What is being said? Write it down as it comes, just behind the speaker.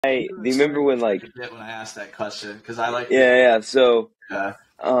Hey, You do were you remember starting when to like forget when I asked that question because I like to. yeah, so Uh,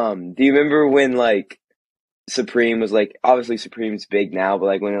 do you remember when like Supreme was like obviously Supreme's big now, but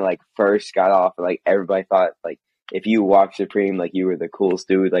like when it like first got off, like everybody thought like if you walked Supreme like you were the coolest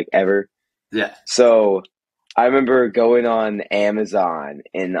dude like ever. yeah, So I remember going on Amazon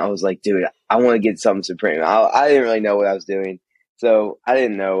and I was like, dude, I want to get something Supreme. I didn't really know what I was doing. So I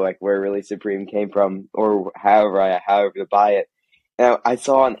didn't know like where really Supreme came from or however to buy it. And I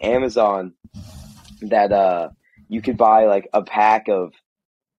saw on Amazon that you could buy like a pack of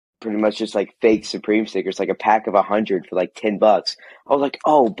pretty much just like fake Supreme stickers, like a pack of 100 for like $10. I was like,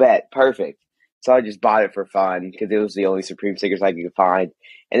 oh, bet, perfect. So I just bought it for fun because it was the only Supreme stickers I could find.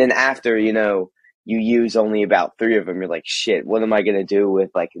 And then after, you use only about three of them, you're like, shit, what am I gonna do with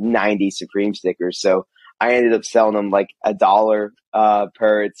like 90 Supreme stickers? So I ended up selling them like $1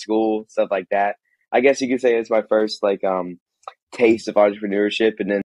 per at school, stuff like that. I guess you could say it's my first like taste of entrepreneurship, and then